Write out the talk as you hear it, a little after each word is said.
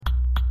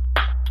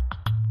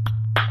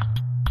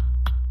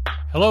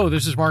Hello,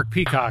 this is Mark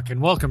Peacock, and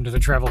welcome to the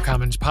Travel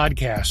Commons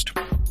Podcast.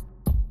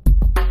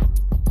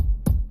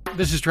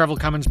 This is Travel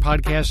Commons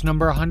Podcast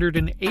number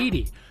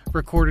 180,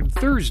 recorded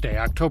Thursday,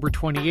 October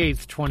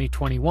 28th,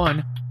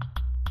 2021.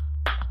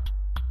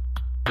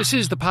 This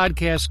is the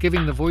podcast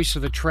giving the voice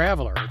of the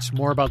traveler. It's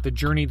more about the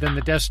journey than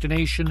the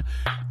destination.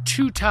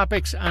 Two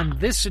topics on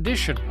this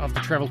edition of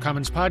the Travel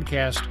Commons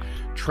Podcast: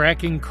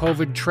 tracking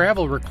COVID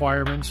travel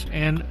requirements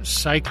and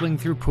cycling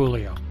through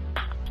Puglia.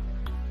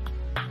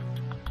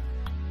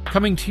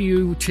 Coming to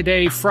you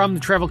today from the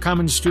Travel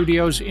Commons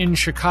studios in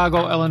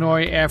Chicago,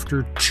 Illinois,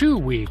 after 2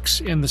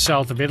 weeks in the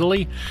south of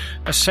Italy,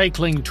 a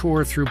cycling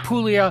tour through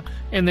Puglia,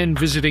 and then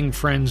visiting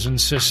friends in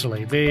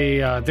Sicily.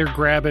 They're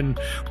grabbing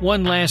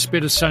one last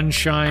bit of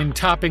sunshine,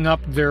 topping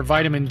up their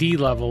vitamin D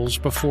levels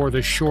before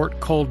the short,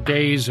 cold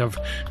days of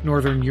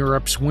Northern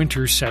Europe's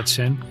winter sets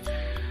in.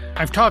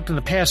 I've talked in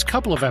the past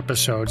couple of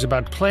episodes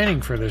about planning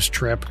for this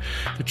trip,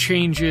 the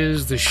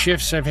changes, the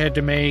shifts I've had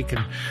to make,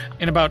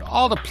 and about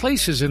all the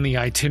places in the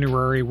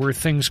itinerary where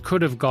things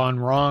could have gone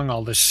wrong,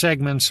 all the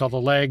segments, all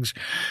the legs,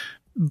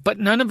 but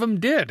none of them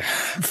did.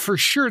 For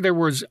sure, there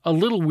was a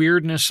little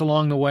weirdness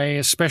along the way,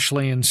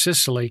 especially in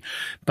Sicily,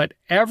 but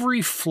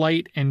every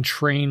flight and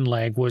train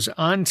leg was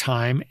on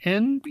time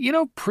and,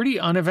 pretty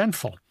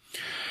uneventful.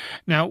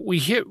 Now, we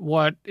hit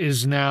what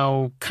is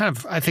now kind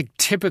of, I think,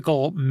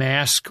 typical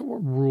mask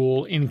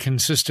rule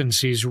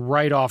inconsistencies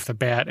right off the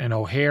bat in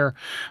O'Hare.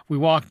 We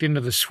walked into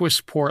the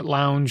Swissport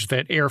lounge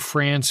that Air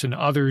France and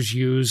others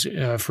use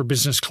for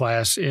business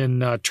class in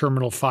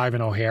Terminal 5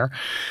 in O'Hare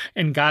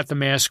and got the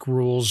mask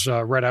rules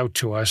read out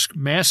to us.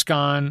 Mask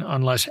on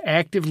unless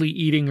actively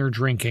eating or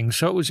drinking,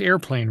 so it was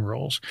airplane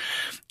rules.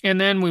 And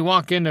then we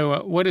walk into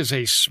what is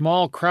a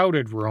small,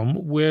 crowded room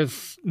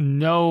with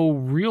no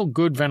real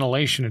good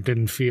ventilation, it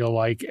didn't feel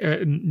like,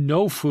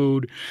 no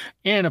food,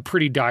 and a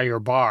pretty dire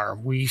bar.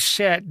 We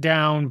sat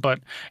down, but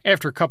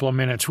after a couple of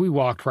minutes, we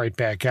walked right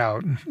back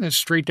out,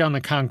 straight down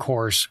the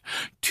concourse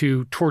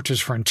to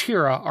Torta's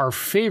Frontiera, our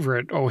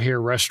favorite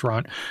O'Hare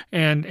restaurant,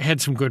 and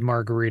had some good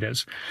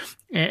margaritas.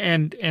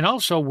 And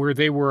also where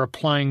they were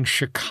applying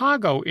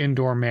Chicago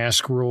indoor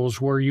mask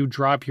rules where you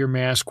drop your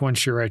mask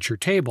once you're at your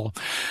table.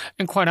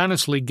 And quite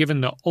honestly,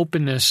 given the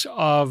openness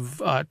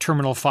of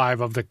Terminal 5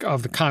 of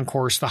the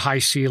concourse, the high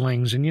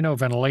ceilings and,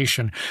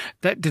 ventilation,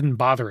 that didn't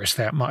bother us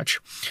that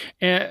much.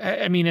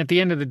 I mean, at the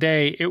end of the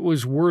day, it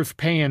was worth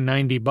paying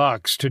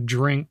 $90 to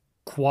drink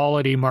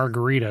quality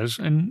margaritas,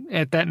 and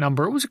at that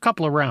number, it was a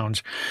couple of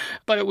rounds.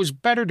 But it was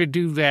better to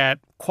do that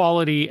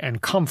quality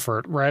and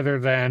comfort rather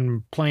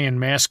than playing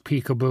mask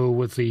peekaboo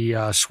with the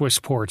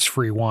Swissport's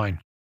free wine.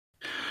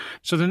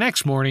 So the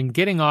next morning,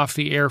 getting off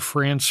the Air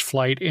France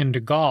flight in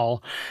de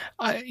Gaulle,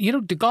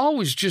 de Gaulle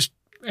was just,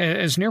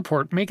 as an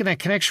airport, making that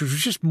connection was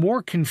just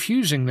more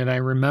confusing than I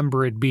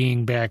remember it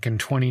being back in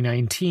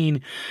 2019.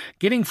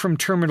 Getting from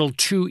Terminal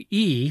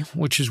 2E,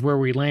 which is where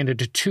we landed,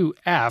 to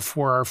 2F,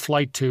 where our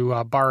flight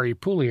to Bari,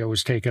 Puglia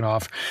was taken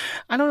off,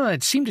 I don't know,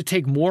 it seemed to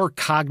take more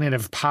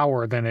cognitive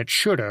power than it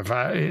should have.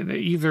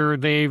 Either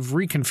they've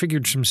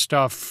reconfigured some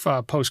stuff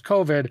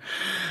post-COVID,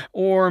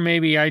 or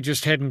maybe I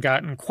just hadn't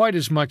gotten quite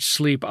as much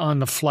sleep on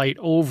the flight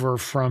over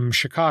from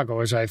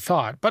Chicago as I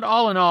thought. But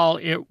all in all,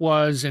 it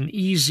was an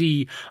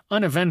easy,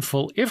 uneventful,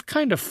 if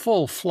kind of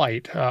full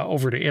flight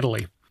over to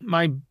Italy.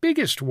 My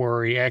biggest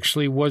worry,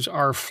 actually, was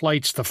our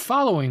flights the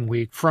following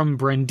week from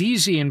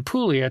Brindisi in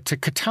Puglia to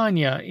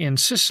Catania in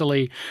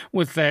Sicily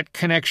with that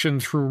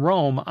connection through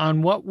Rome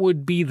on what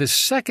would be the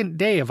second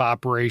day of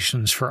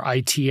operations for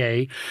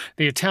ITA,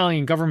 the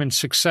Italian government's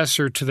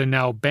successor to the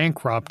now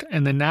bankrupt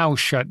and the now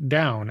shut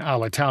down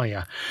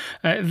Alitalia.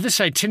 This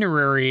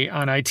itinerary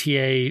on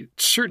ITA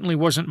certainly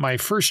wasn't my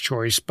first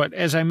choice, but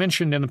as I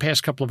mentioned in the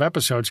past couple of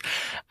episodes,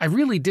 I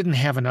really didn't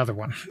have another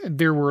one.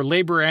 There were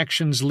labor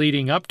actions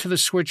leading up to the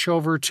switch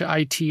over to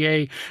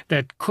ITA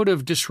that could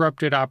have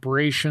disrupted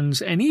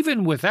operations, and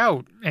even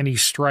without any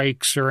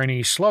strikes or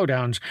any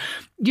slowdowns,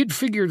 you'd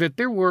figure that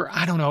there were,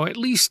 at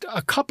least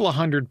a couple of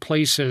hundred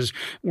places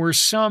where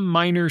some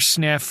minor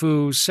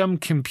snafu, some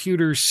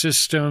computer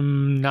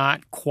system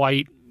not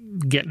quite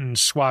getting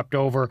swapped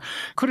over,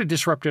 could have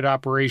disrupted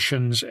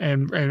operations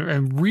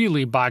and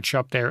really botch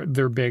up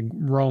their big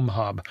Rome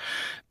hub.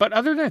 But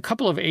other than a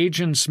couple of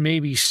agents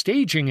maybe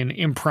staging an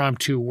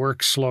impromptu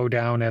work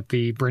slowdown at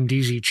the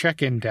Brindisi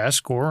check-in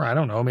desk,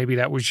 or maybe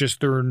that was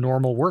just their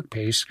normal work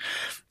pace,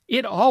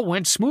 it all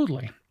went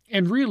smoothly.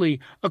 And really,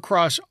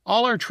 across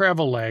all our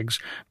travel legs,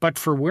 but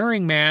for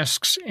wearing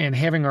masks and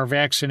having our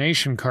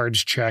vaccination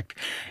cards checked,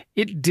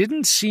 it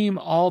didn't seem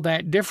all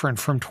that different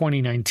from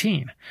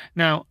 2019.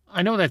 Now,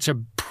 I know that's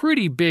a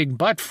pretty big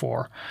but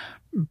for,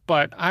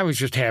 but I was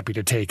just happy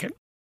to take it.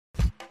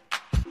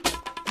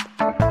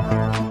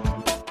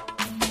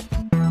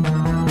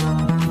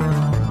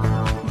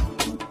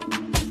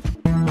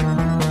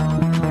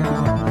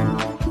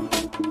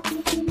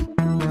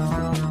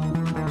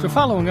 So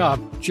following up,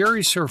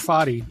 Jerry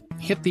Serfati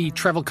hit the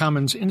Travel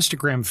Commons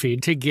Instagram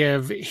feed to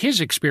give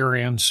his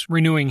experience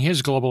renewing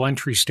his global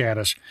entry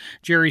status.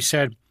 Jerry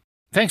said,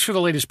 Thanks for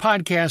the latest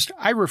podcast.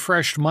 I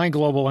refreshed my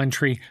global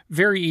entry.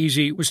 Very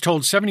easy. Was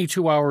told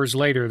 72 hours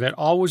later that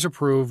all was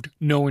approved,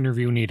 no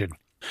interview needed.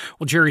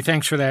 Well, Jerry,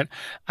 thanks for that.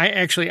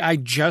 I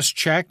just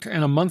checked,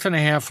 and a month and a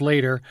half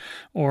later,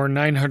 or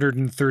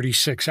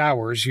 936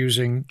 hours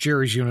using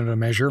Jerry's unit of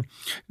measure,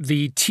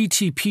 the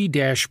TTP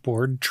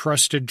dashboard,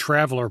 Trusted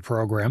Traveler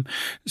Program,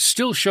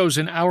 still shows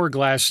an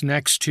hourglass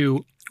next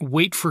to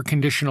wait for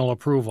conditional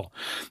approval.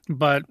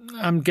 But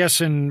I'm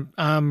guessing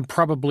I'm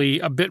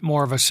probably a bit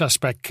more of a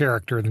suspect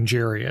character than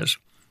Jerry is.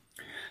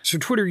 So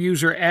Twitter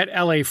user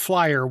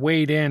 @LAFlyer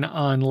weighed in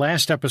on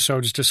last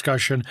episode's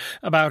discussion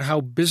about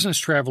how business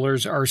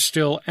travelers are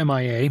still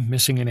MIA,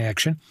 missing in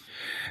action.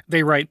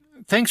 They write,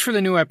 "Thanks for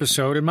the new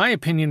episode. In my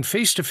opinion,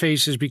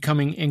 face-to-face is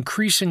becoming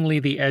increasingly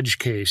the edge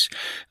case.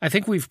 I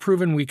think we've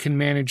proven we can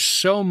manage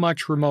so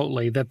much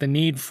remotely that the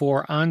need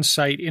for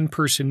on-site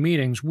in-person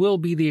meetings will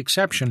be the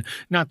exception,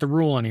 not the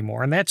rule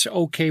anymore. And that's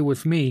okay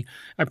with me.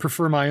 I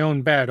prefer my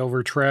own bed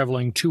over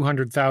traveling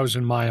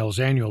 200,000 miles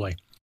annually."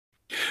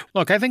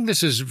 Look, I think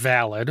this is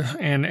valid,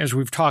 and as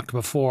we've talked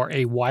before,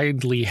 a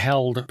widely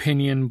held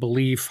opinion,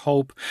 belief,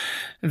 hope,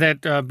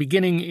 that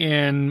beginning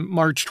in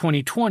March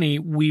 2020,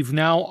 we've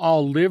now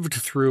all lived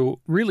through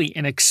really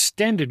an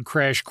extended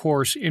crash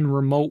course in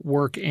remote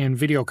work and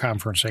video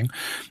conferencing.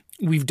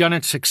 We've done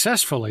it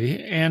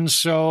successfully, and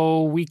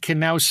so we can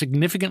now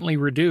significantly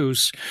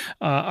reduce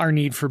our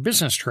need for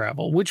business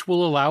travel, which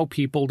will allow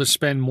people to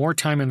spend more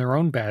time in their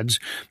own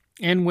beds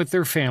and with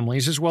their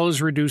families, as well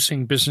as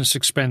reducing business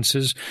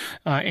expenses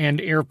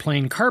and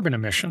airplane carbon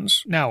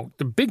emissions. Now,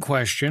 the big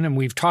question, and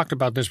we've talked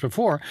about this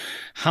before,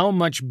 how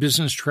much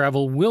business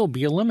travel will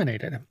be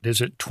eliminated?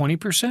 Is it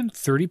 20%,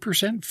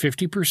 30%,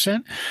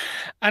 50%?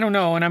 I don't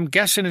know, and I'm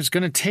guessing it's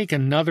going to take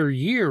another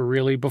year,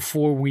 really,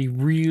 before we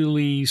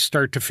really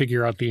start to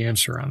figure out the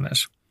answer on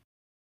this.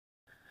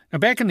 Now,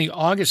 back in the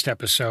August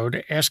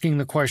episode, asking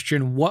the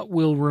question, what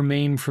will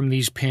remain from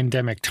these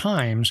pandemic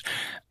times,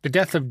 the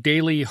death of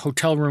daily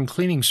hotel room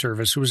cleaning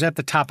service was at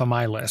the top of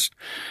my list.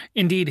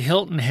 Indeed,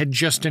 Hilton had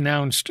just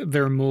announced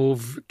their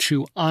move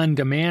to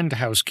on-demand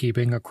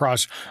housekeeping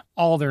across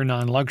all their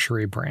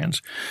non-luxury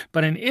brands.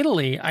 But in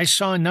Italy, I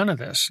saw none of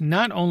this.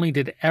 Not only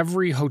did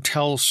every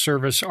hotel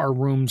service our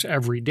rooms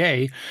every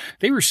day,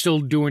 they were still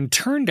doing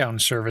turn-down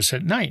service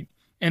at night.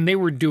 And they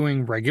were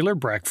doing regular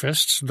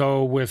breakfasts,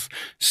 though with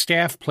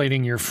staff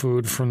plating your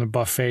food from the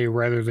buffet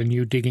rather than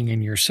you digging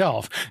in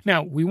yourself.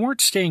 Now, we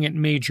weren't staying at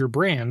major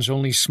brands,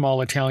 only small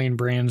Italian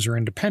brands or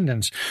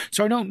independents,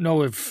 so I don't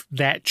know if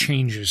that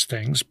changes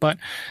things. But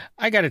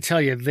I got to tell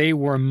you, they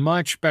were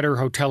much better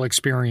hotel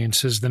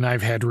experiences than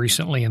I've had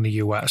recently in the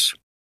U.S.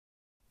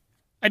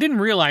 I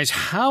didn't realize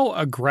how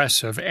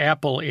aggressive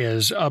Apple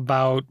is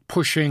about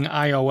pushing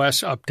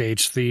iOS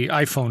updates, the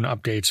iPhone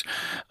updates,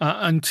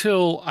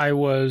 until I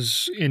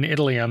was in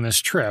Italy on this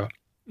trip.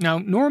 Now,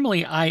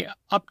 normally I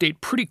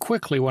update pretty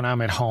quickly when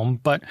I'm at home,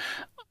 but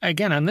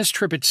again, on this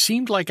trip, it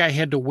seemed like I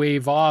had to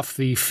wave off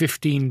the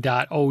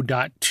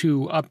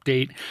 15.0.2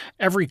 update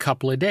every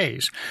couple of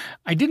days.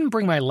 I didn't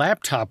bring my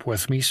laptop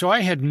with me, so I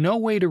had no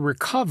way to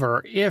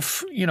recover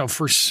if,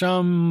 for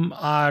some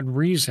odd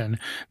reason,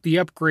 the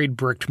upgrade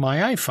bricked my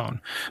iPhone.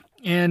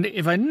 And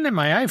if I didn't have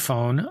my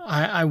iPhone,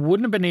 I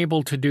wouldn't have been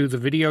able to do the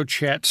video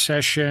chat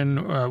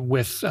session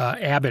with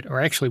Abbott, or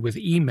actually with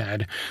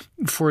eMed,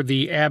 for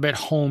the Abbott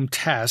home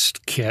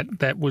test kit.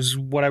 That was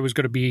what I was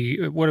going to be,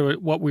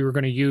 what we were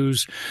going to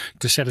use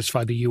to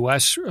satisfy the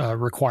U.S.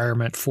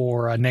 Requirement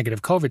for a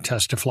negative COVID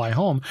test to fly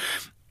home.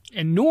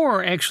 And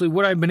nor actually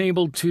would I have been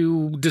able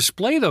to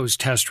display those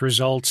test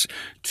results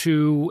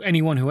to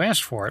anyone who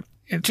asked for it.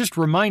 It just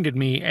reminded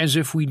me, as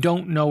if we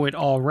don't know it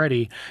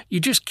already, you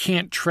just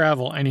can't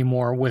travel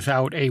anymore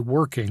without a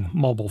working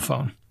mobile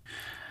phone.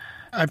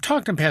 I've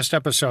talked in past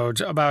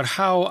episodes about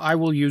how I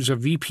will use a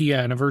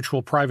VPN, a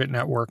virtual private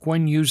network,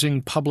 when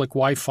using public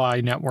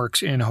Wi-Fi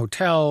networks in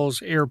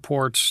hotels,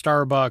 airports,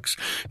 Starbucks,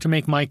 to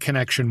make my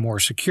connection more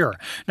secure.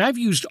 And I've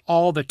used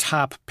all the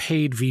top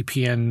paid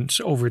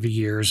VPNs over the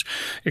years: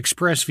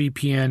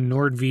 ExpressVPN,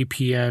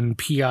 NordVPN,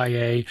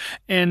 PIA,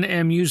 and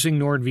am using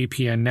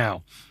NordVPN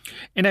now.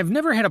 And I've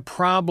never had a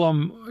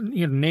problem,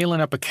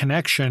 nailing up a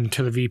connection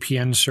to the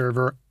VPN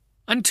server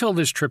until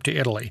this trip to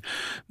Italy.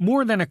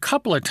 More than a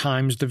couple of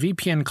times, the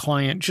VPN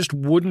client just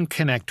wouldn't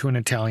connect to an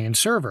Italian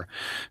server.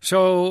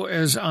 So,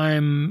 as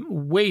I'm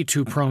way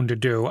too prone to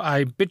do,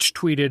 I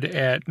bitch-tweeted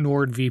at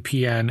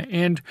NordVPN,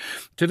 and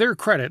to their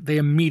credit, they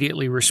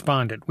immediately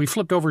responded. We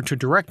flipped over to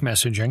direct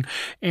messaging,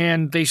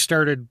 and they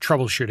started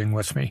troubleshooting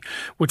with me.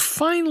 What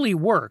finally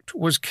worked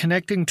was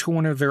connecting to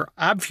one of their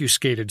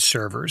obfuscated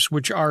servers,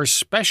 which are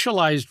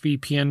specialized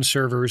VPN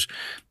servers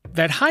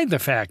that hide the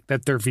fact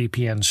that they're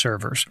VPN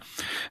servers.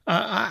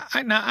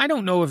 I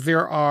don't know if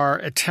there are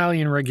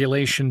Italian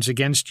regulations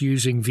against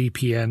using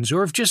VPNs,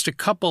 or if just a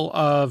couple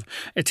of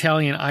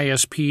Italian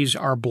ISPs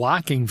are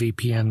blocking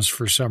VPNs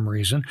for some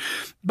reason.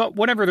 But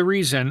whatever the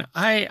reason,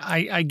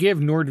 I give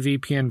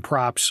NordVPN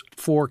props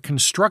for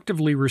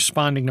constructively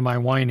responding to my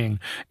whining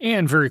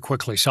and very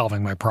quickly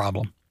solving my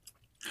problem.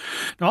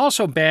 Now,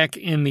 also back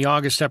in the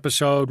August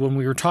episode when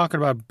we were talking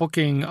about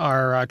booking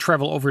our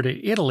travel over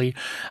to Italy,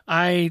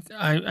 I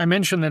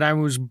mentioned that I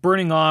was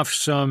burning off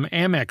some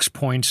Amex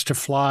points to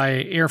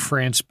fly Air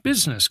France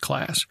business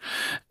class.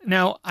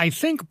 Now, I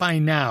think by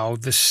now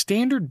the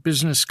standard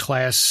business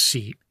class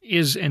seat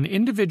is an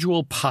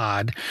individual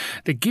pod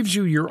that gives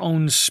you your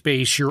own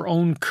space, your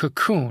own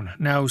cocoon.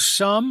 Now,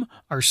 some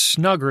are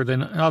snugger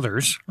than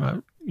others.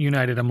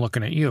 United, I'm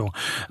looking at you.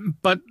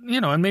 But,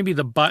 and maybe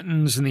the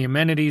buttons and the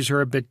amenities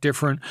are a bit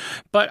different.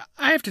 But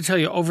I have to tell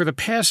you, over the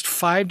past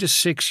 5 to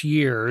 6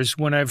 years,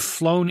 when I've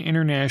flown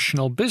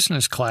international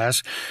business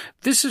class,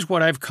 this is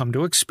what I've come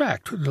to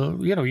expect.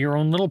 Your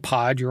own little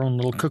pod, your own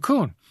little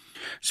cocoon.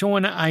 So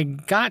when I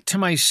got to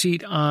my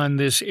seat on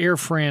this Air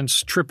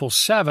France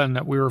 777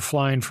 that we were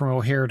flying from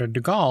O'Hare to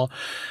de Gaulle,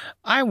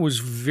 I was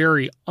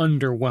very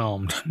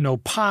underwhelmed. No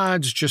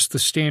pods, just the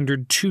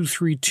standard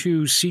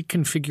 232 seat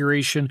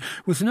configuration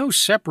with no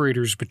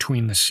separators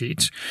between the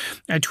seats.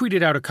 I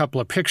tweeted out a couple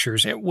of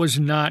pictures. It was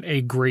not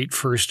a great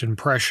first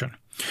impression.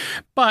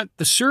 But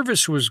the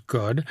service was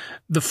good.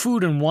 The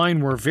food and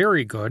wine were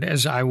very good,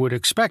 as I would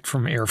expect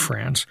from Air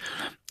France.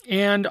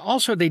 And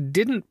also, they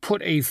didn't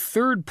put a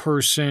third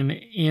person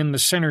in the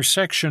center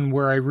section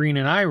where Irene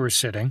and I were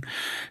sitting,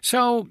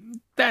 so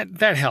that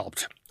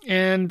helped.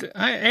 And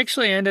I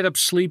actually ended up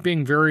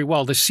sleeping very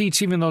well. The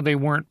seats, even though they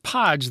weren't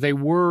pods, they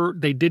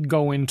did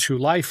go into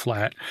lie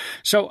flat.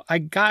 So I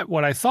got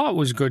what I thought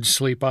was good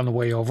sleep on the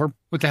way over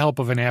with the help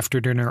of an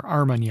after-dinner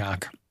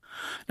Armagnac.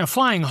 Now,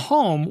 flying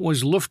home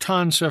was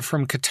Lufthansa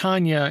from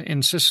Catania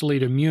in Sicily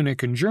to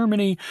Munich in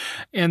Germany,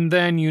 and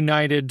then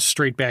United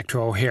straight back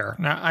to O'Hare.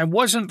 Now, I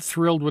wasn't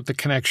thrilled with the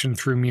connection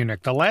through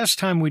Munich. The last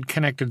time we'd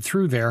connected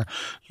through there,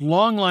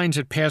 long lines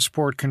at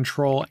passport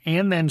control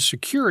and then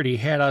security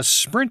had us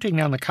sprinting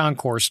down the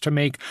concourse to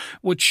make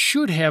what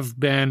should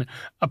have been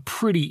a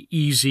pretty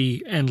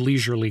easy and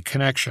leisurely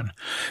connection.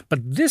 But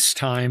this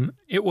time,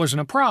 it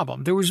wasn't a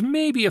problem. There was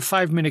maybe a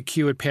 5-minute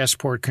queue at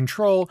passport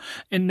control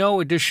and no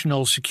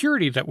additional security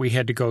that we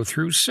had to go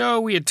through,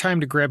 so we had time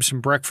to grab some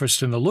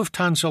breakfast in the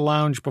Lufthansa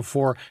lounge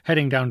before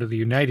heading down to the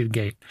United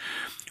gate.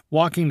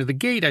 Walking to the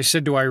gate, I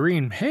said to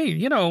Irene, hey,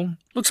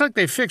 looks like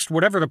they fixed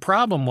whatever the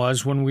problem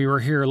was when we were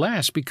here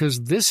last,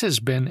 because this has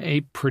been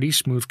a pretty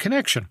smooth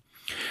connection.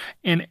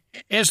 And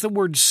as the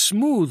word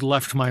smooth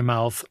left my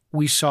mouth,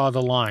 we saw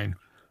the line.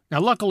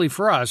 Now, luckily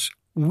for us,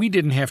 we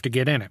didn't have to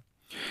get in it.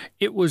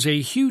 It was a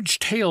huge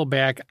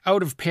tailback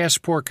out of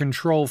passport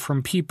control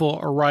from people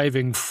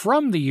arriving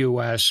from the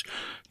U.S.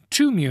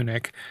 to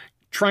Munich,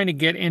 trying to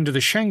get into the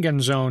Schengen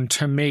zone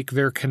to make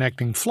their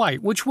connecting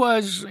flight, which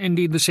was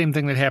indeed the same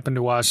thing that happened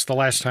to us the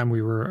last time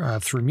we were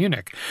through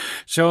Munich.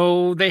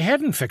 So they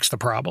hadn't fixed the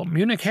problem.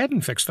 Munich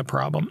hadn't fixed the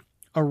problem.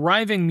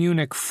 Arriving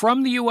Munich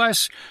from the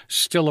U.S.,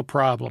 still a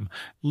problem.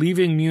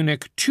 Leaving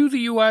Munich to the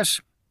U.S.,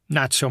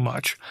 not so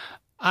much.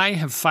 I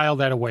have filed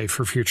that away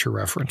for future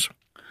reference.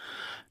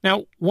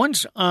 Now,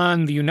 once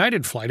on the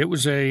United flight, it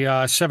was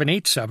a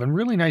 787,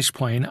 really nice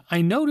plane.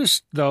 I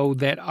noticed, though,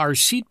 that our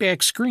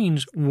seatback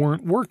screens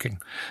weren't working.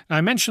 Now,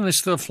 I mentioned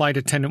this to the flight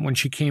attendant when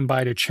she came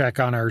by to check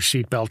on our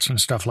seatbelts and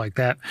stuff like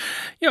that.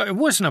 It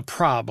wasn't a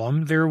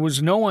problem. There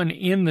was no one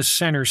in the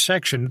center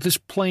section. This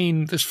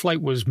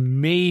flight was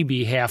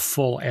maybe half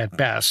full at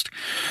best.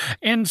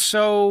 And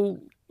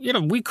so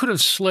we could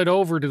have slid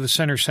over to the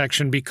center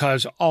section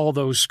because all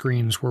those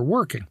screens were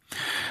working.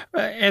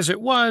 As it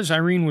was,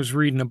 Irene was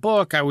reading a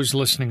book, I was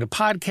listening to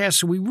podcasts,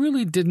 so we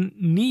really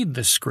didn't need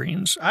the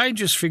screens. I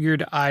just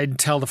figured I'd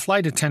tell the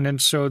flight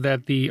attendant so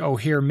that the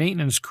O'Hare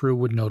maintenance crew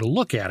would know to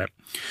look at it.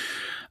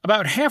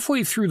 About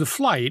halfway through the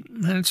flight,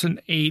 and it's an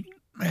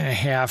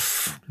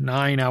 8.5,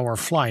 9-hour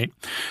flight,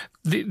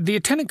 the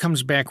attendant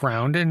comes back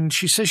round and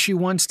she says she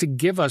wants to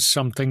give us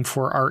something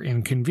for our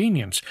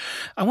inconvenience.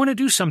 I want to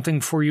do something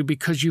for you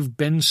because you've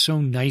been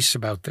so nice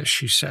about this,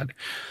 she said.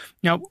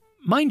 Now,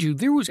 mind you,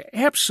 there was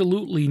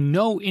absolutely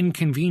no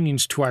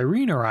inconvenience to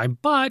Irene or I,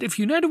 but if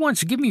United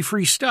wants to give me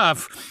free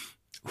stuff,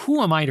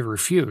 who am I to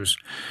refuse?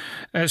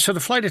 So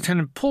the flight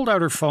attendant pulled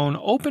out her phone,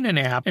 opened an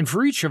app, and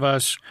for each of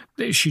us,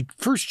 she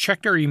first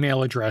checked our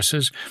email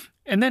addresses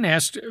and then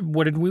asked,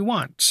 what did we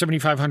want,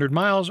 7,500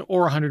 miles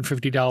or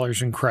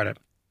 $150 in credit?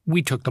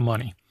 We took the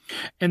money.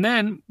 And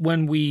then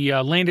when we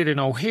landed in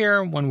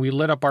O'Hare, when we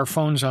lit up our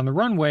phones on the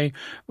runway,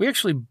 we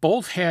actually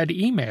both had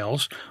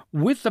emails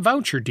with the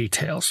voucher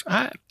details.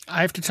 I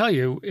have to tell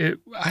you,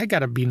 I got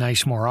to be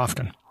nice more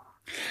often.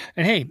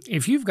 And hey,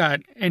 if you've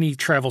got any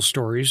travel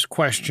stories,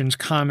 questions,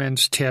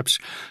 comments, tips,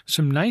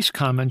 some nice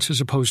comments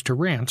as opposed to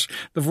rants,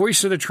 the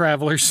voice of the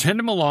traveler, send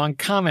them along,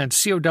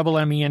 comments,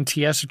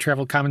 COMMENTS at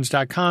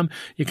travelcommons.com.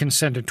 You can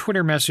send a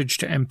Twitter message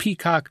to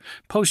MPeacock,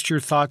 post your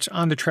thoughts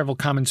on the Travel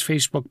Commons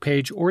Facebook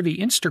page or the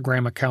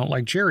Instagram account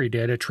like Jerry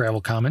did at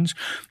Travel Commons,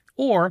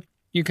 or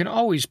you can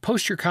always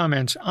post your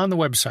comments on the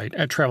website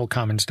at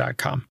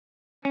travelcommons.com.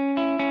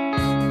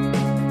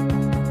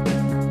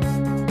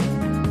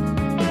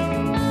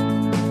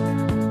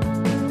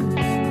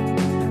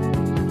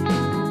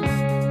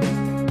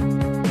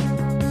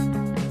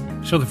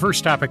 So the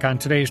first topic on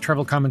today's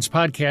Travel Commons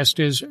podcast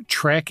is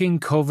tracking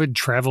COVID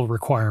travel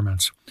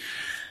requirements.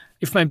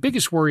 If my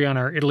biggest worry on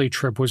our Italy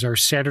trip was our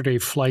Saturday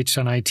flights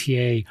on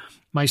ITA,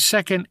 my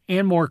second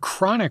and more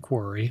chronic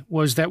worry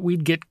was that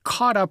we'd get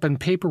caught up in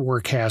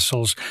paperwork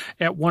hassles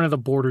at one of the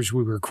borders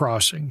we were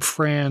crossing,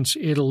 France,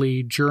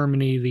 Italy,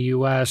 Germany, the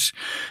U.S.,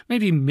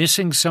 maybe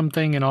missing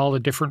something in all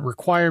the different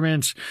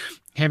requirements,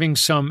 having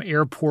some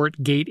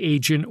airport gate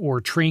agent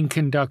or train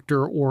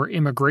conductor or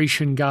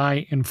immigration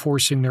guy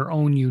enforcing their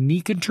own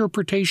unique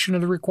interpretation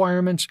of the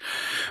requirements,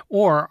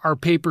 or our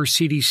paper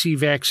CDC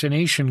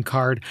vaccination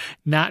card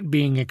not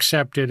being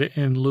accepted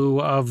in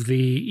lieu of the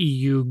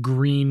EU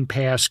Green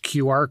Pass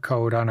QR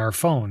code on our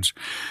phones.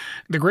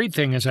 The great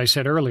thing, as I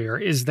said earlier,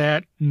 is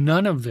that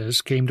none of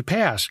this came to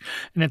pass.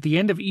 And at the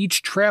end of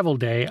each travel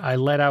day, I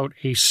let out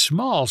a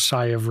small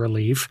sigh of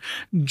relief,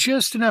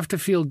 just enough to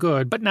feel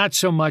good, but not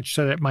so much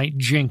that it might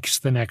jinx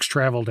the next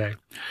travel day.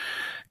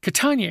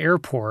 Catania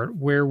Airport,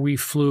 where we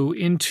flew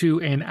into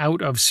and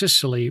out of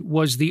Sicily,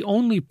 was the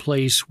only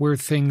place where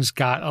things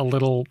got a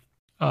little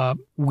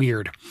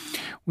weird.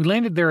 We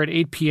landed there at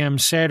 8 p.m.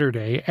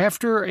 Saturday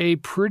after a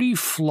pretty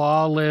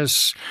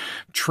flawless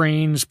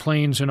trains,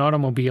 planes, and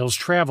automobiles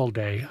travel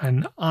day,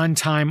 an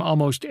on-time,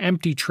 almost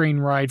empty train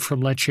ride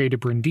from Lecce to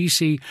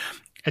Brindisi,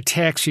 a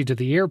taxi to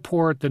the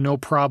airport, the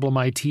no-problem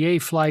ITA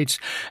flights,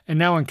 and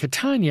now in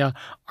Catania,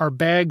 our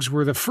bags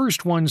were the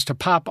first ones to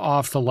pop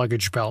off the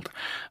luggage belt.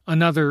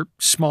 Another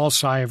small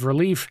sigh of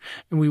relief,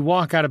 and we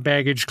walk out of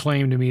baggage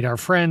claim to meet our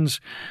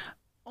friends,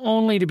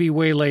 only to be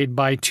waylaid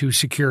by two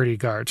security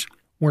guards.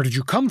 "Where did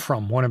you come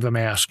from?" one of them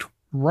asked.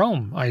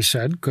 "Rome," I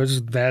said,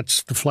 because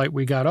that's the flight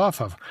we got off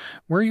of.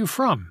 "Where are you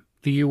from?"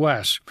 "The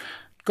U.S."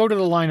 "Go to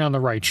the line on the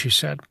right," she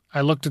said.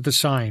 I looked at the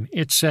sign.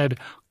 It said,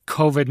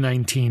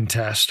 COVID-19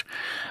 test.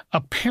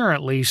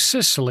 Apparently,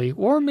 Sicily,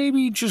 or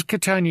maybe just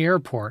Catania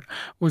Airport,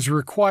 was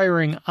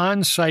requiring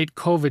on-site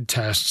COVID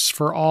tests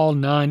for all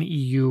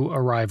non-EU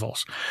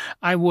arrivals.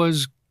 I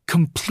was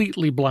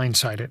completely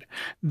blindsided.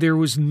 There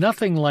was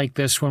nothing like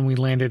this when we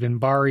landed in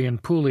Bari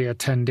and Puglia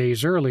 10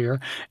 days earlier,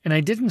 and I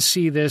didn't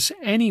see this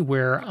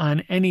anywhere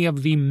on any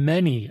of the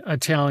many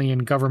Italian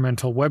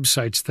governmental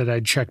websites that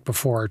I'd checked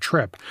before our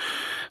trip.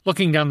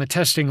 Looking down the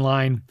testing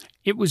line,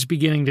 it was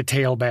beginning to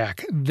tail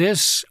back.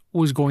 This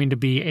was going to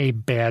be a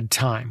bad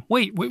time.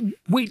 Wait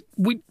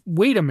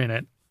a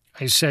minute,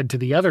 I said to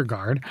the other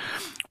guard.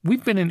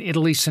 "We've been in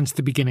Italy since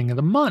the beginning of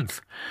the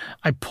month."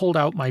 I pulled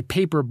out my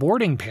paper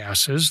boarding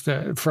passes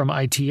from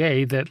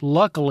ITA that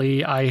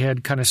luckily I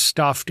had kind of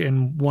stuffed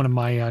in one of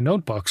my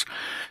notebooks.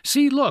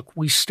 "See, look,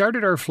 we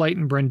started our flight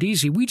in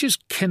Brindisi. We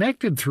just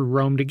connected through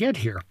Rome to get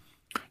here."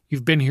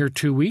 "You've been here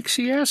 2 weeks?"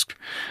 he asked.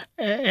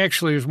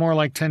 Actually, it was more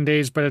like 10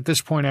 days, but at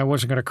this point I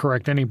wasn't going to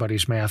correct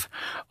anybody's math.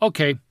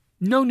 "Okay,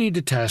 no need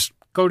to test.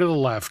 Go to the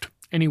left."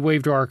 And he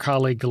waved to our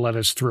colleague to let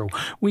us through.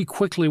 We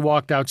quickly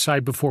walked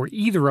outside before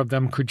either of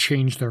them could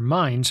change their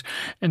minds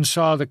and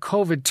saw the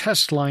COVID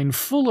test line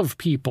full of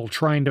people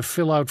trying to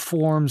fill out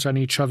forms on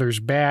each other's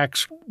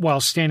backs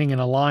while standing in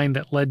a line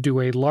that led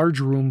to a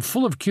large room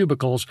full of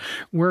cubicles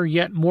where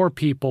yet more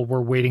people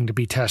were waiting to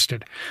be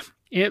tested.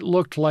 It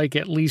looked like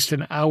at least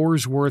an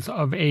hour's worth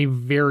of a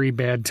very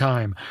bad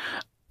time.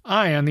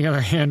 I, on the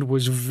other hand,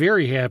 was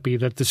very happy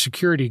that the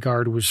security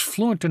guard was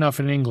fluent enough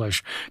in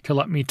English to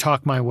let me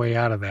talk my way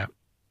out of that.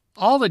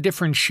 All the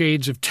different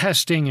shades of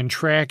testing and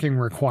tracking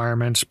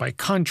requirements by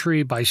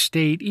country, by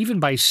state,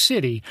 even by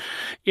city,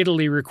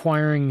 Italy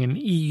requiring an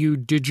EU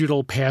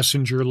digital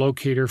passenger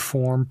locator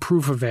form,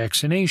 proof of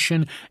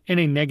vaccination, and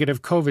a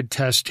negative COVID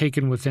test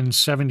taken within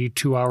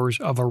 72 hours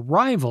of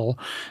arrival,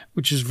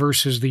 which is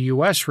versus the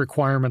U.S.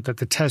 requirement that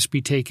the test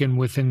be taken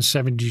within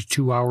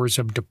 72 hours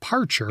of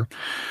departure.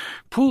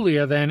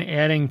 Puglia then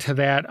adding to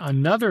that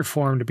another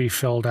form to be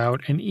filled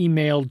out and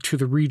emailed to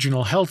the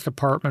regional health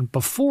department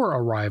before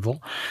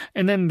arrival.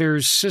 And then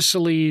there's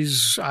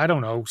Sicily's,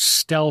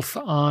 stealth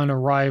on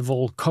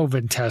arrival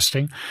COVID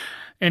testing.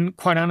 And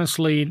quite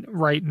honestly,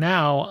 right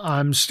now,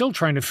 I'm still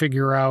trying to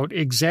figure out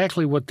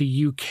exactly what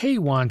the UK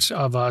wants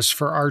of us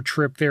for our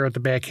trip there at the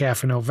back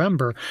half of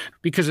November,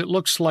 because it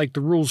looks like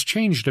the rules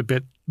changed a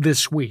bit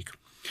this week.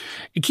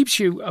 It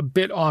keeps you a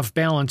bit off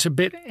balance, a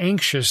bit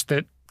anxious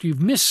that you've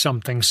missed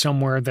something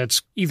somewhere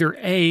that's either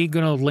A,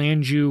 going to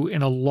land you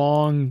in a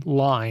long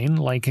line,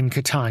 like in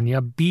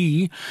Catania,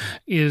 B,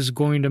 is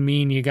going to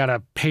mean you got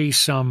to pay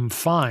some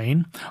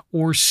fine,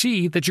 or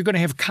C, that you're going to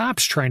have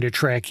cops trying to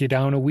track you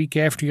down a week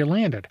after you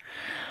landed.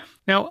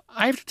 Now,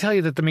 I have to tell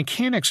you that the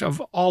mechanics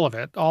of all of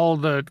it, all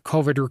the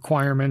COVID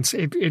requirements,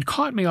 it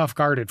caught me off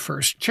guard at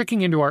first.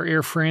 Checking into our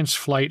Air France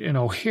flight in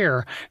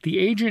O'Hare, the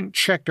agent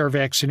checked our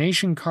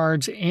vaccination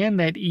cards and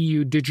that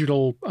EU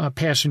digital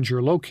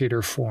passenger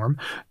locator form,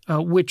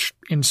 which,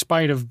 in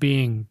spite of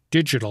being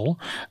digital,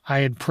 I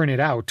had printed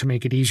out to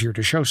make it easier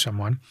to show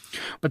someone.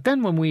 But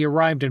then when we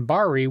arrived in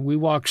Bari, we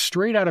walked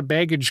straight out of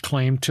baggage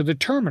claim to the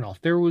terminal.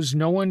 There was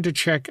no one to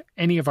check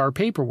any of our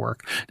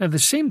paperwork. Now, the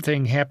same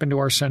thing happened to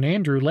our son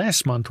Andrew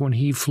last month when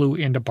he flew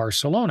into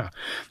Barcelona.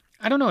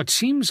 I don't know, it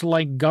seems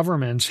like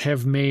governments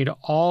have made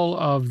all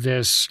of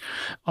this,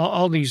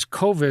 all these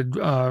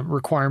COVID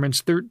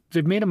requirements,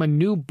 they've made them a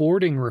new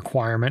boarding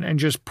requirement and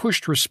just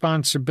pushed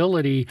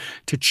responsibility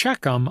to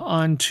check them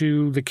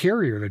onto the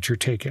carrier that you're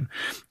taking.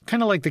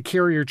 Kind of like the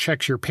carrier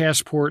checks your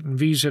passport and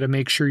visa to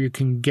make sure you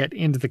can get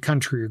into the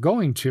country you're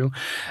going to.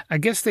 I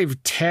guess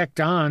they've tacked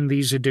on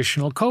these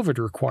additional COVID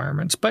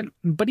requirements. But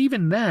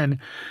even then,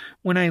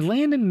 when I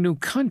land in a new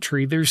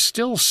country, there's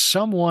still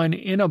someone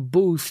in a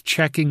booth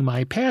checking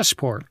my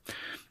passport.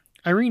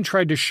 Irene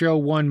tried to show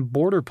one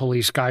border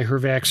police guy her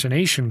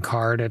vaccination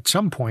card at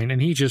some point,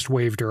 and he just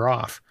waved her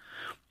off.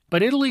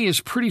 But Italy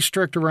is pretty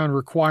strict around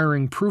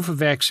requiring proof of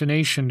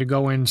vaccination to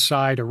go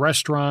inside a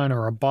restaurant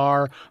or a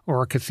bar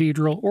or a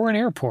cathedral or an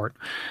airport.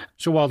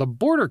 So while the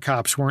border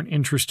cops weren't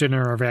interested in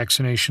our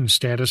vaccination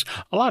status,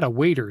 a lot of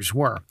waiters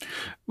were.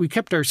 We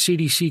kept our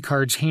CDC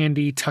cards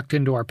handy, tucked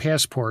into our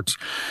passports.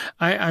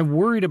 I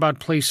worried about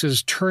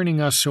places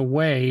turning us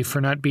away for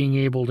not being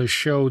able to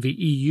show the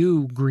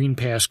EU Green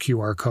Pass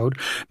QR code.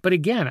 But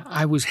again,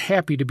 I was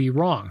happy to be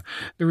wrong.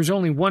 There was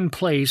only one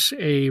place,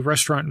 a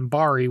restaurant in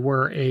Bari,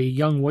 where a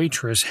young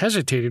waitress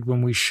hesitated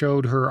when we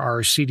showed her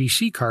our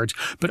CDC cards,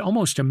 but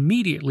almost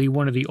immediately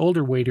one of the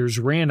older waiters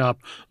ran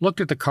up,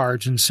 looked at the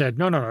cards, and said,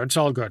 no, it's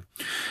all good.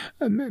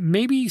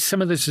 Maybe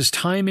some of this is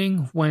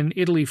timing. When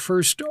Italy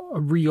first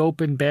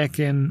reopened back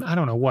in,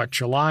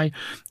 July,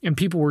 and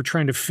people were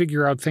trying to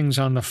figure out things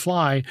on the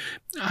fly,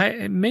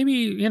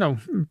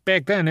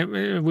 back then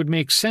it would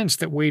make sense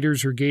that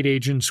waiters or gate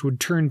agents would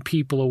turn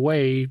people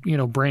away,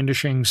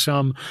 brandishing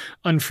some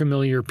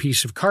unfamiliar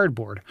piece of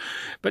cardboard.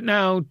 But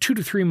now, 2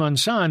 to 3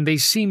 months on, they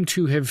seem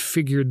to have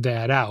figured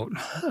that out.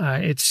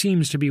 It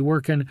seems to be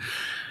working.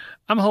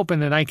 I'm hoping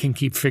that I can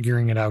keep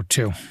figuring it out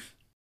too.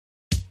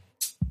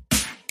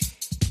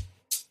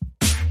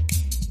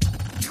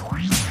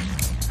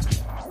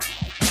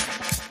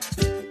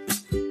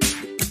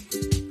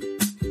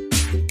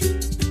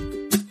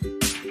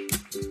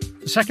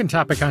 The second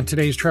topic on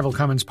today's Travel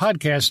Commons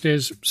podcast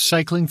is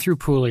cycling through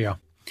Puglia.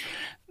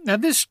 Now,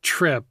 this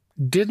trip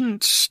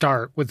didn't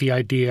start with the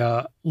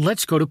idea,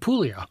 let's go to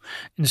Puglia.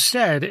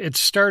 Instead, it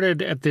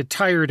started at the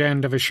tired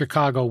end of a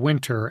Chicago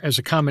winter as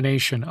a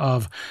combination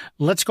of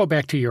let's go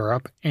back to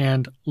Europe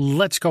and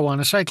let's go on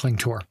a cycling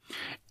tour.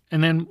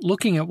 And then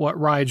looking at what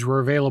rides were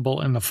available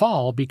in the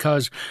fall,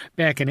 because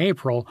back in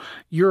April,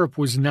 Europe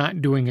was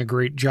not doing a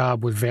great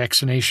job with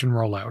vaccination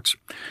rollouts.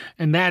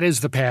 And that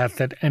is the path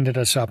that ended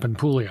us up in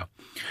Puglia.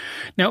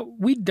 Now,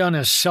 we'd done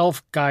a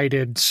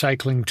self-guided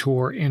cycling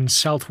tour in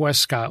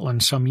southwest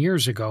Scotland some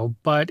years ago,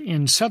 but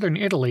in southern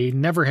Italy,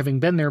 never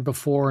having been there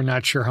before,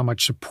 not sure how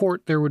much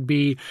support there would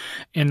be,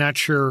 and not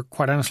sure,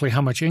 quite honestly,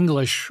 how much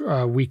English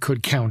we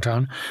could count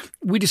on,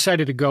 we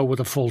decided to go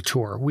with a full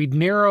tour. We'd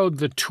narrowed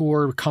the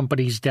tour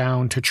companies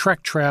down to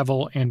Trek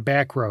Travel and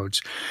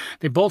Backroads.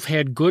 They both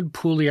had good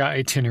Puglia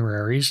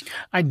itineraries.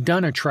 I'd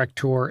done a Trek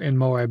tour in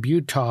Moab,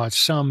 Utah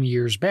some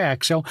years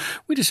back, so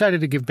we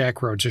decided to give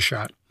Backroads a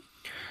shot.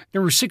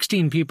 There were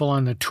 16 people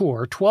on the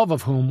tour, 12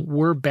 of whom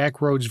were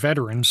Backroads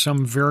veterans,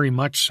 some very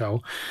much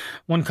so.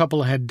 One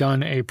couple had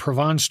done a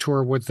Provence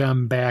tour with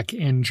them back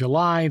in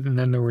July, and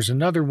then there was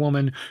another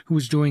woman who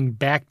was doing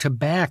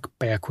back-to-back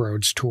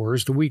Backroads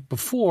tours. The week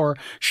before,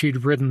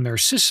 she'd ridden their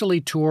Sicily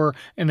tour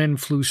and then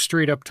flew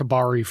straight up to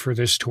Bari for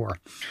this tour.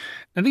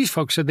 Now, these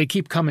folks said they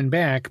keep coming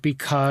back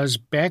because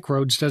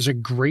Backroads does a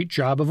great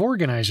job of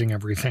organizing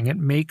everything. It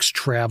makes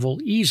travel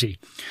easy.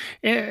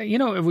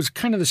 It was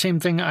kind of the same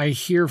thing I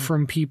hear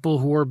from people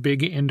who are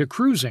big into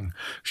cruising.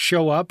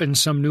 Show up in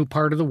some new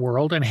part of the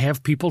world and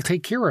have people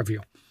take care of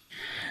you.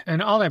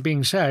 And all that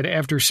being said,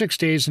 after 6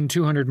 days and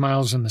 200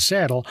 miles in the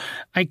saddle,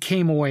 I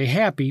came away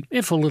happy,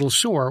 if a little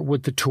sore,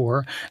 with the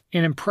tour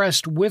and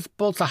impressed with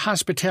both the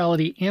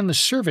hospitality and the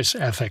service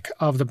ethic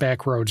of the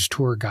Backroads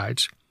tour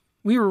guides.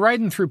 We were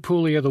riding through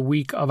Puglia the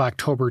week of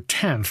October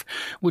 10th,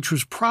 which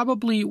was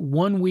probably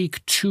 1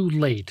 week too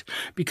late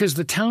because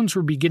the towns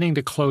were beginning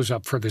to close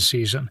up for the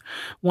season.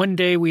 One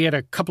day we had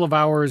a couple of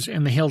hours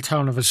in the hill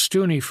town of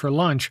Astuni for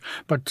lunch,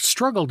 but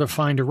struggled to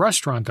find a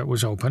restaurant that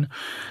was open.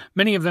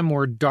 Many of them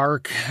were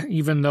dark,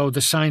 even though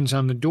the signs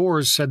on the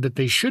doors said that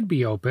they should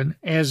be open,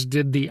 as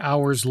did the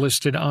hours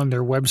listed on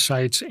their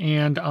websites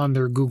and on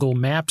their Google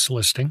Maps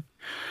listing.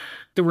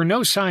 There were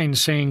no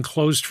signs saying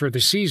closed for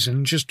the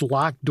season, just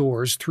locked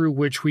doors through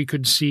which we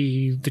could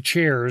see the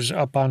chairs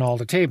up on all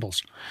the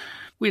tables.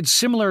 We had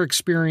similar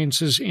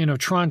experiences in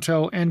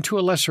Otranto and to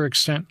a lesser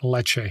extent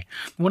Lecce.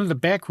 One of the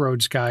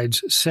Backroads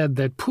guides said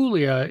that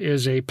Puglia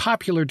is a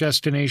popular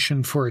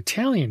destination for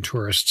Italian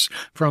tourists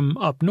from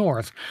up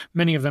north.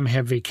 Many of them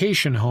have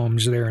vacation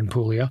homes there in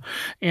Puglia.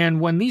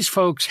 And when these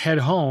folks head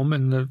home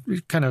and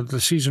the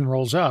season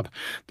rolls up,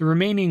 the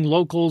remaining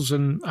locals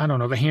and,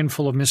 the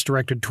handful of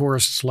misdirected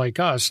tourists like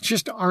us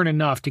just aren't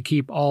enough to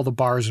keep all the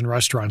bars and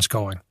restaurants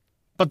going.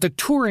 But the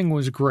touring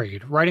was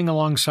great, riding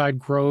alongside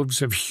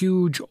groves of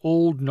huge,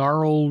 old,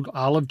 gnarled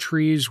olive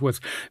trees with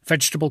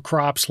vegetable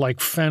crops like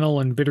fennel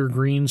and bitter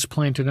greens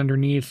planted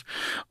underneath,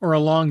 or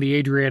along the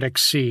Adriatic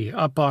Sea,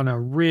 up on a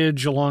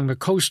ridge along the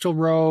coastal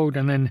road,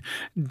 and then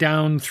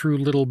down through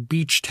little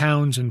beach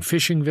towns and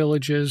fishing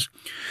villages.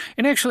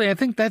 And actually, I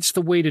think that's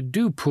the way to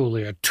do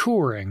Puglia,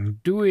 touring,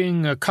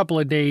 doing a couple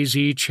of days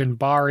each in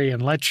Bari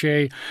and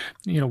Lecce,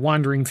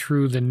 wandering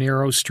through the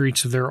narrow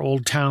streets of their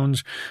old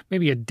towns,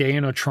 maybe a day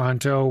in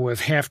Otranto,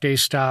 with half-day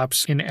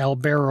stops in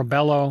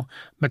Alberobello,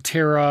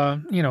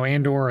 Matera,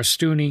 and/or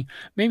Ostuni,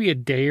 maybe a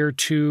day or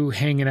two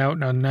hanging out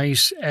in a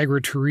nice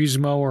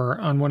agriturismo or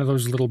on one of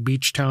those little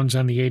beach towns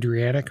on the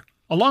Adriatic.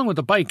 Along with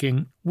the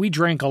biking, we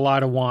drank a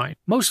lot of wine,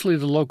 mostly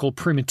the local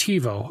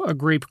Primitivo, a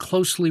grape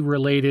closely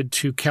related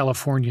to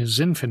California's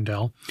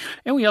Zinfandel,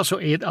 and we also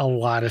ate a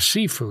lot of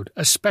seafood,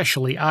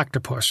 especially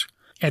octopus.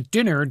 At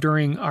dinner,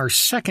 during our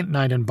second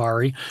night in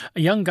Bari,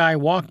 a young guy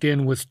walked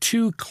in with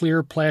 2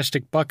 clear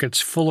plastic buckets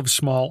full of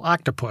small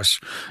octopuses,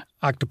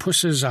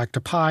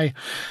 octopi.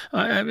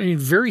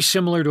 Very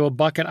similar to a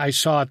bucket I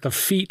saw at the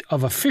feet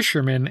of a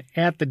fisherman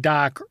at the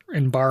dock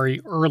in Bari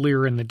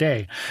earlier in the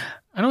day.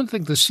 I don't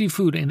think the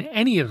seafood in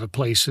any of the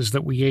places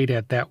that we ate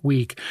at that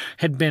week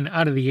had been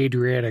out of the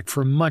Adriatic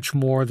for much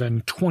more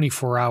than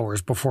 24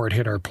 hours before it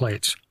hit our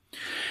plates.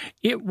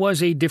 It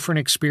was a different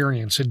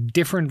experience, a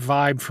different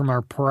vibe from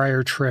our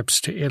prior trips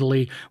to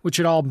Italy, which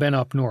had all been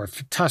up north,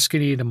 to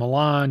Tuscany, to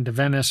Milan, to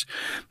Venice.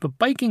 But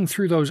biking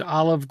through those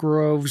olive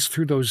groves,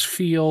 through those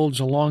fields,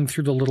 along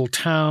through the little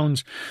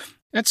towns,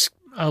 that's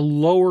a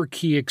lower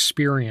key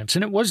experience.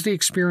 And it was the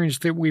experience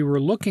that we were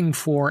looking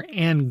for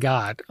and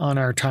got on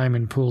our time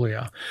in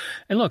Puglia.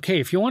 And look, hey,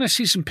 if you want to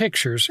see some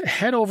pictures,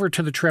 head over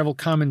to the Travel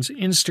Commons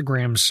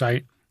Instagram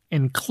site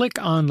and click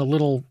on the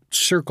little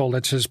circle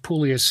that says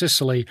Puglia,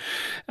 Sicily.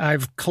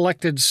 I've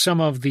collected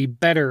some of the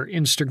better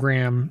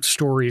Instagram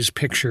stories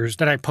pictures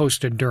that I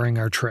posted during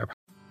our trip.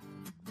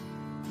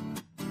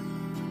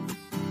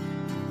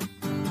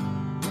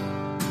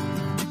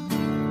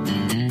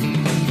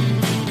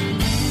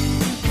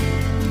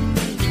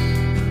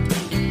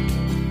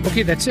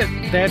 Okay, that's it.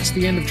 That's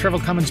the end of Travel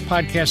Commons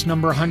podcast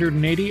number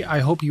 180. I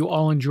hope you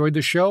all enjoyed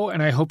the show,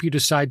 and I hope you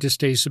decide to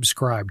stay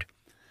subscribed.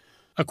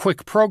 A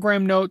quick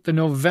program note, the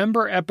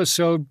November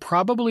episode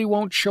probably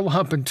won't show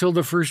up until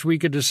the first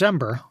week of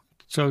December.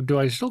 So do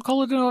I still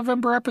call it a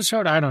November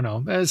episode? I don't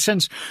know,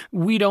 since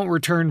we don't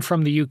return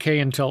from the UK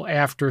until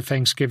after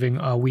Thanksgiving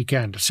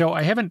weekend. So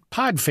I haven't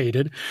pod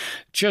faded,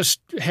 just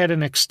had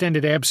an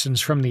extended absence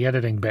from the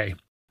editing bay.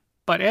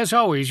 But as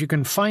always, you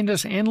can find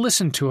us and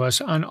listen to us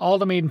on all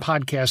the main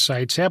podcast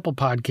sites, Apple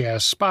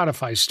Podcasts,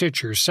 Spotify,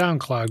 Stitcher,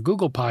 SoundCloud,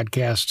 Google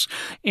Podcasts,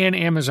 and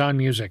Amazon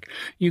Music.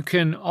 You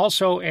can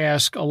also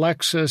ask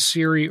Alexa,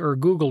 Siri, or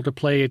Google to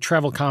play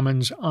Travel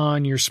Commons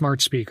on your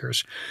smart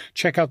speakers.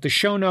 Check out the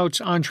show notes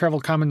on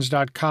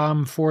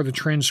travelcommons.com for the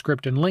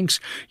transcript and links.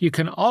 You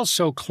can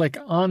also click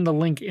on the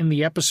link in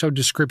the episode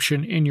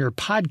description in your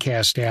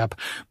podcast app.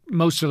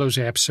 Most of those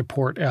apps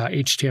support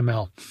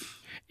HTML.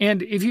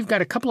 And if you've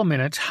got a couple of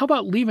minutes, how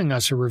about leaving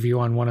us a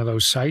review on one of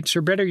those sites?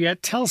 Or better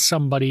yet, tell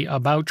somebody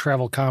about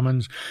Travel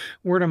Commons.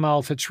 Word of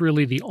mouth, it's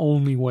really the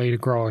only way to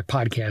grow a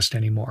podcast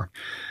anymore.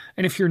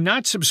 And if you're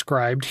not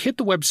subscribed, hit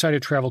the website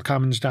at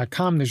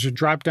travelcommons.com. There's a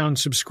drop-down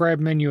subscribe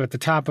menu at the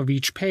top of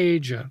each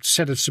page, a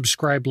set of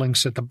subscribe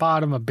links at the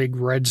bottom, a big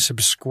red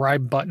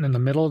subscribe button in the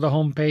middle of the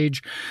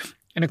homepage.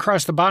 And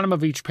across the bottom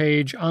of each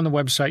page on the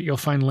website, you'll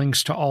find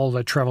links to all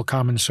the Travel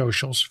Commons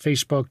socials,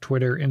 Facebook,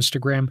 Twitter,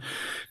 Instagram.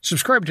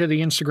 Subscribe to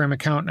the Instagram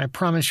account, and I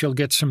promise you'll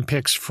get some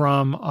pics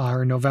from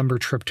our November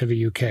trip to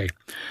the UK.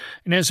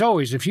 And as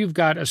always, if you've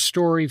got a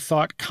story,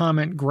 thought,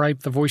 comment,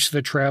 gripe, the voice of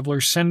the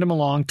traveler, send them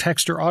along,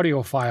 text or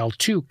audio file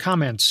to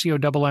comments,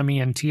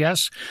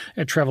 COMMENTS,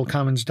 at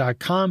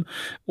travelcommons.com,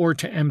 or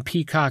to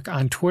mpeacock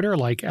on Twitter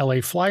like LA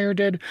Flyer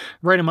did.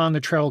 Write them on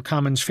the Travel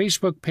Commons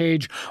Facebook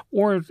page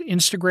or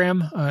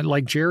Instagram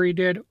like Jerry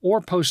did, or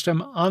post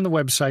them on the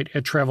website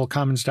at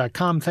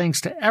travelcommons.com.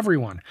 Thanks to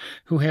everyone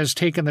who has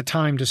taken the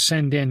time to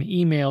send in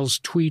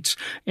emails, tweets,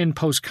 and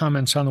post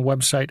comments on the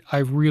website. I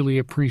really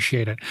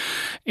appreciate it.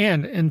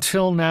 And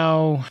until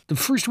now, the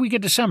first week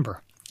of December,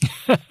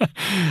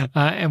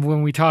 and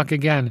when we talk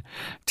again,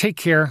 take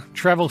care,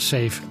 travel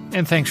safe,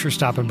 and thanks for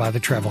stopping by the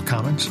Travel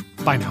Commons.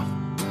 Bye now.